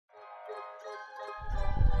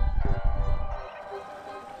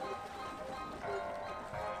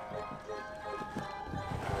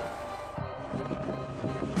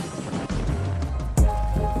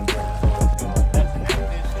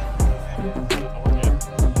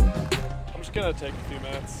just gonna take a few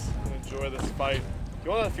minutes and enjoy this fight.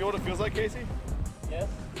 You wanna feel what it feels like, Casey? Yes.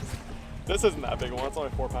 This isn't that big a one, it's only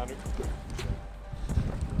a 4-pounder.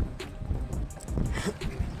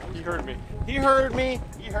 He heard me. He heard me.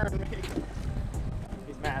 He heard me.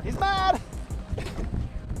 He's mad. He's mad.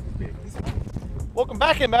 Welcome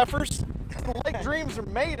back, MFers. The Lake Dreams are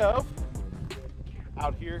made of.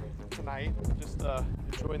 Out here tonight, just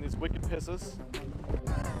enjoying these wicked pisses.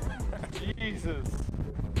 Jesus.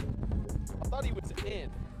 I thought he was in.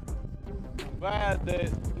 I'm glad that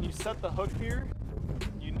when you set the hook here,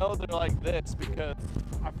 you know they're like this, because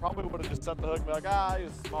I probably would have just set the hook and be like, ah, he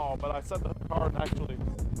was small, but I set the hook hard and actually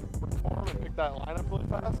perform and pick that line up really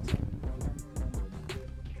fast.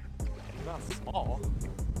 He's not small.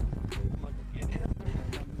 I'm like, get him.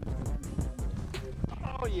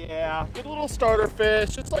 Oh yeah, good little starter fish,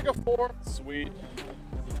 just like a 4. Sweet.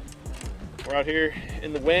 We're out here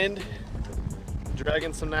in the wind,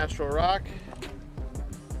 dragging some natural rock.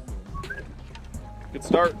 Good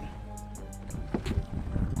start.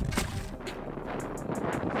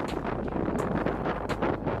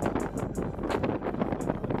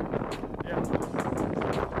 Yeah.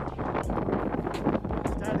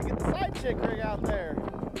 It's time to get the side chick rig out there.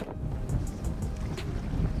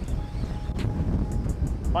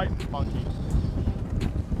 Fighting monkey.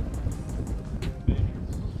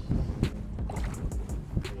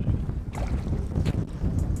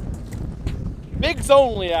 Bigs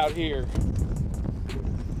only out here.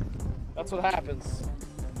 That's what happens.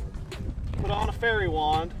 Put on a fairy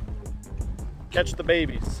wand, catch the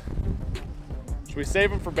babies. Should we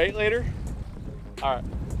save them for bait later? All right.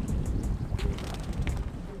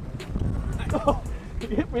 Oh, you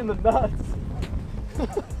hit me in the nuts.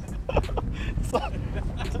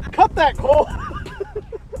 Cut that, Cole.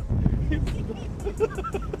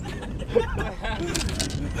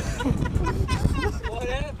 What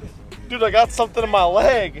happened? Dude, I got something in my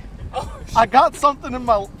leg. Oh, I got something in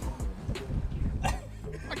my...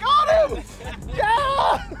 I got him!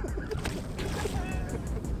 Yeah!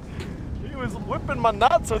 He was whipping my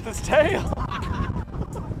nuts with his tail. I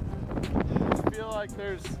feel like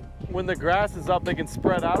there's... When the grass is up, they can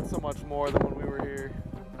spread out so much more than when we were here.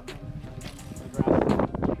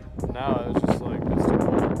 No, it was just like this.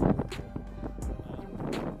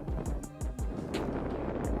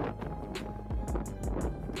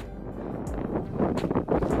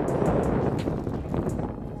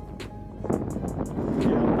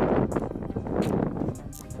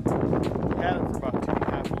 We had it for about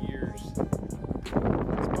 2.5 years.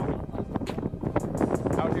 It's fun.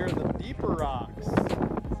 Out here in the deeper rocks.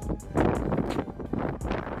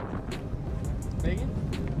 Megan?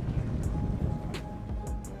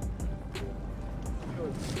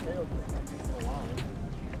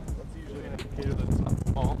 That's usually an indicator that it's not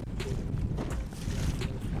small.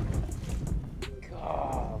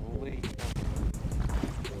 Golly.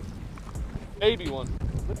 Baby one.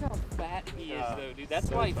 Look how fat he is, though, dude. That's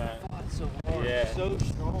so why he fat. fought so hard. Yeah. So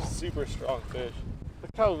strong. Super strong fish.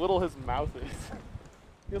 Look how little his mouth is.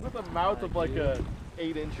 He has like the mouth of like a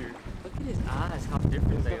 8-incher. Look at his eyes, how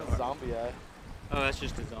different they He's got a are. zombie eye. Oh, that's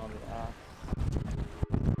just a zombie eye.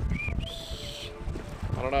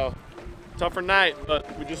 I don't know. Tougher night,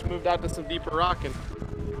 but we just moved out to some deeper rock and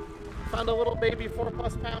found a little baby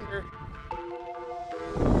 4+ pounder.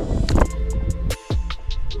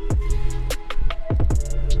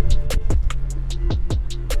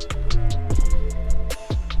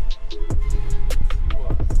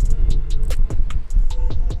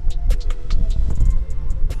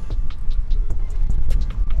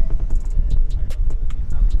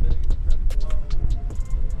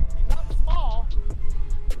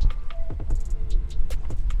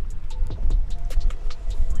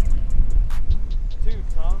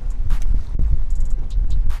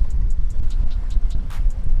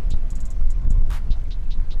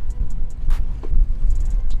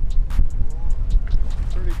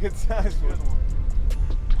 Good size one.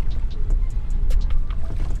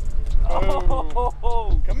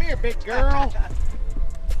 Oh, come here, big girl.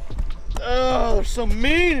 Oh, they're so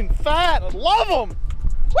mean and fat. I love them.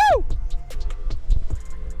 Woo!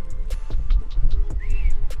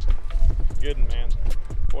 Good, man.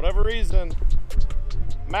 For whatever reason,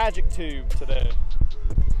 magic tube today.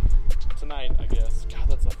 Tonight, I guess. God,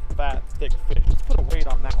 that's a fat, thick fish. Let's put a weight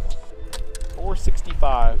on that one.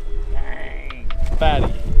 465. Dang.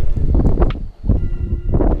 Fatty.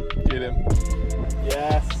 Get him.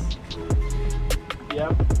 Yes.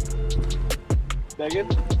 Yep. Megan?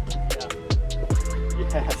 Yeah.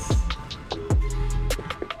 Yes.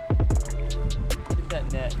 Get that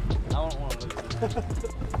net. I don't want to lose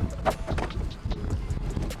it.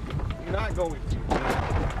 You're not going to.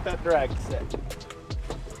 Get that drag set.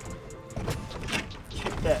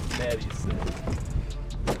 Get that natty set.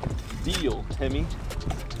 Deal, Timmy.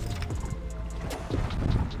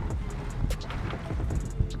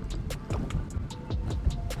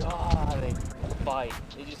 God, they bite.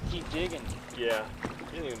 They just keep digging. Yeah.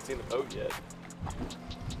 You haven't even seen the boat yet.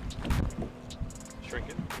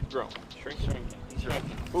 Shrinking. Growing. Shrinking. He's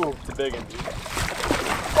shrinking. Ooh, it's a big one, dude.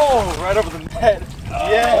 Oh, right over the net. Oh.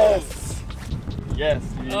 Yes. Yes,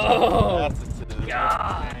 dude. Oh. That's a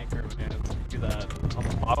God. anchor, man. Look at that. On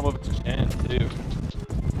the bottom of its chin, too.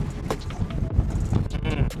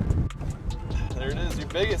 There it is, your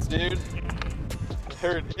biggest, dude.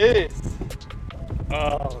 There it is.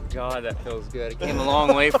 Oh God, that feels good. I came a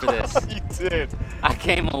long way for this. You did. I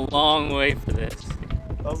came a long way for this.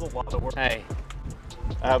 That was a lot of work. Hey.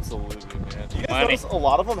 Absolutely, man. You guys notice a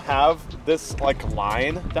lot of them have this like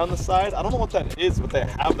line down the side? I don't know what that is, but they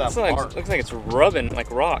have that mark. Looks like it's rubbing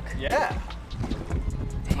like rock. Yeah.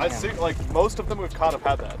 Damn. I see, like most of them we've caught have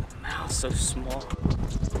had that. Mouth's so small.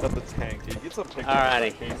 That's the tank, dude. Get some pictures.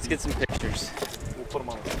 Alrighty, let's get some pictures. We'll put them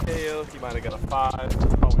on the scale. He might have got a 5.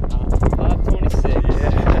 Probably not. 526.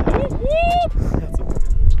 Yeah. Whoop, whoop. That's a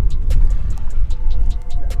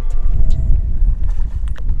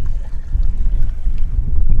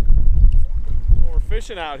when we're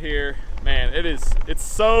fishing out here, man, it's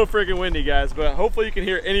so freaking windy, guys, but hopefully you can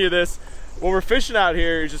hear any of this. When we're fishing out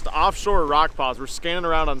here is just offshore rock pods. We're scanning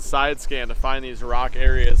around on side scan to find these rock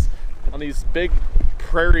areas on these big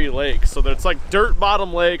prairie lakes. So it's like dirt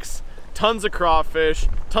bottom lakes, tons of crawfish,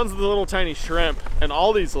 tons of the little tiny shrimp in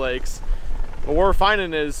all these lakes. But what we're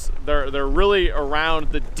finding is they're really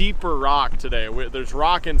around the deeper rock today. There's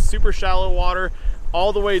rock in super shallow water,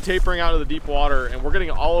 all the way tapering out of the deep water, and we're getting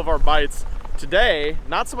all of our bites today.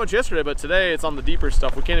 Not so much yesterday, but today it's on the deeper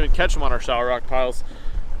stuff. We can't even catch them on our shallow rock piles.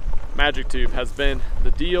 Magic tube has been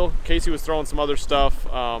the deal. Casey was throwing some other stuff,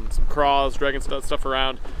 some craws, dragging stuff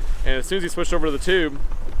around, and as soon as he switched over to the tube,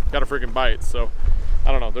 got a freaking bite. So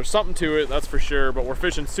I don't know, there's something to it, that's for sure, but we're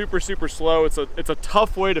fishing super slow. It's a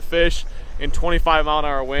tough way to fish in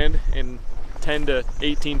 25-mile-an-hour wind in 10 to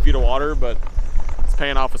 18 feet of water, but it's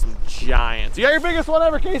paying off with some giants. You got your biggest one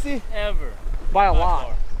ever, Casey? Ever. By a lot.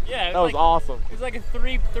 Far. Yeah, that was awesome. It was like a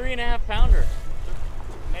 3.5 pounder.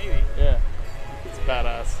 Maybe. Yeah. It's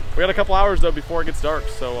badass. We got a couple hours though before it gets dark,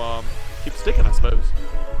 so keep sticking, I suppose.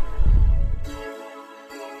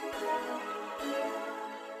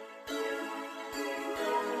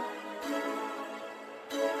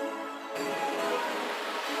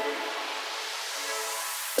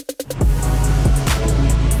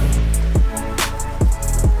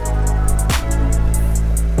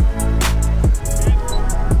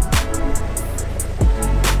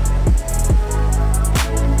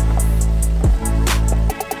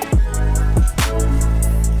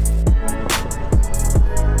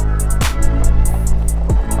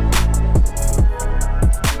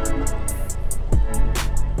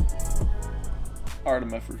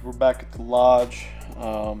 We're back at the lodge.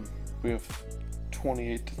 We have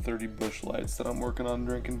 28 to 30 bush lights that I'm working on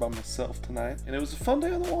drinking by myself tonight. And it was a fun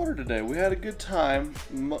day on the water today. We had a good time,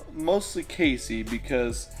 mostly Casey,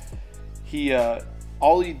 because he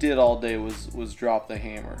all he did all day was drop the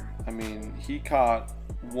hammer. I mean, he caught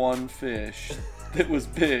one fish that was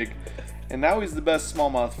big, and now he's the best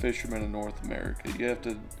smallmouth fisherman in North America. You have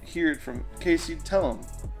to hear it from Casey. Tell him.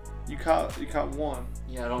 You caught one.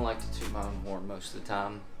 Yeah, I don't like to toot my own horn most of the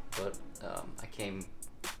time, but I came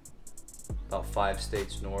about 5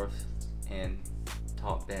 states north and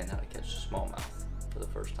taught Ben how to catch a smallmouth for the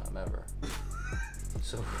first time ever.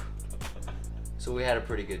 So we had a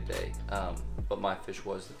pretty good day, but my fish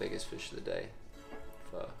was the biggest fish of the day.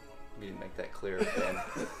 If we didn't make that clear, Ben.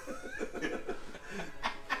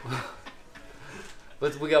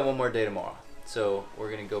 But we got one more day tomorrow, so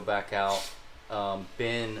we're gonna go back out.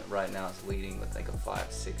 Ben right now is leading with like a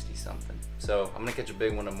 560 something. So I'm gonna catch a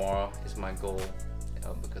big one tomorrow is my goal,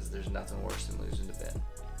 because there's nothing worse than losing to Ben.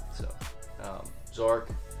 So, Zark,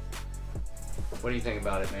 what do you think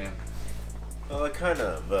about it, man? Well,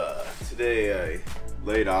 today I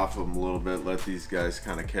laid off them a little bit, let these guys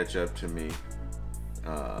kind of catch up to me.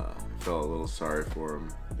 Felt a little sorry for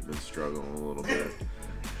them. They've been struggling a little bit.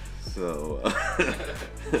 So,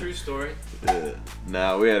 True story.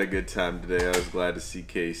 Nah, we had a good time today. I was glad to see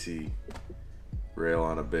Casey rail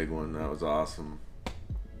on a big one. That was awesome.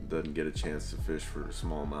 Doesn't get a chance to fish for a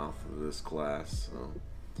smallmouth of this class, so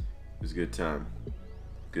it was a good time.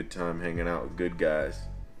 Good time hanging out with good guys.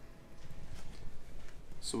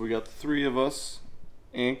 So we got the 3 of us,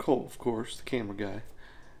 and Cole, of course, the camera guy,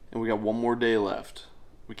 and we got one more day left.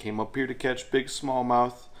 We came up here to catch big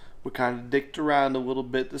smallmouth. We kind of dicked around a little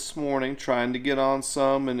bit this morning, trying to get on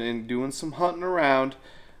some and doing some hunting around.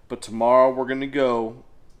 But tomorrow we're going to go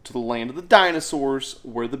to the land of the dinosaurs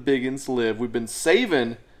where the biggins live. We've been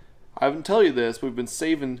saving, I haven't tell you this, we've been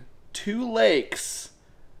saving 2 lakes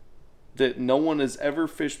that no one has ever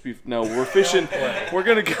fished before. No, we're fishing. We're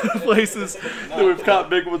going to go to places that we've caught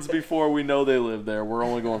big ones before. We know they live there. We're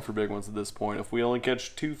only going for big ones at this point. If we only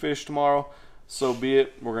catch 2 fish tomorrow, so be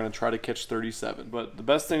it. We're going to try to catch 37. But the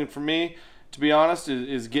best thing for me, to be honest,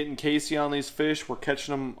 is getting Casey on these fish. We're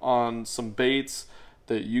catching them on some baits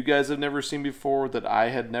that you guys have never seen before, that I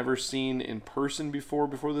had never seen in person before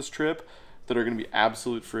this trip, that are going to be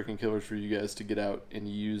absolute freaking killers for you guys to get out and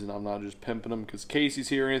use. And I'm not just pimping them because Casey's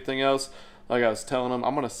here or anything else. Like I was telling them,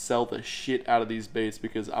 I'm going to sell the shit out of these baits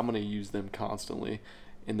because I'm going to use them constantly,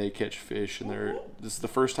 and they catch fish. And this is the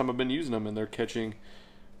first time I've been using them, and they're catching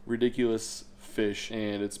ridiculous fish,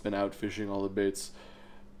 and it's been out fishing all the baits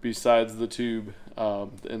besides the tube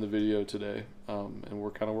in the video today. And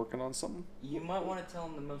we're kind of working on something. You might want to tell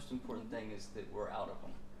them the most important thing is that we're out of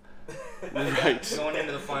them. Right. Going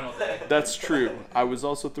into the final day. That's true. I was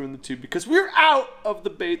also throwing the tube because we're out of the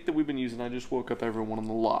bait that we've been using. I just woke up everyone in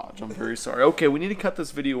the lodge. I'm very sorry. Okay, we need to cut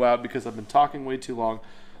this video out because I've been talking way too long.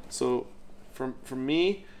 So from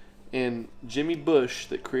me and Jimmy Bush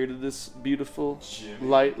that created this beautiful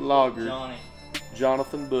light lager, Johnny.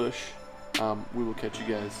 Jonathan Bush, we will catch you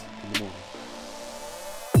guys in the morning.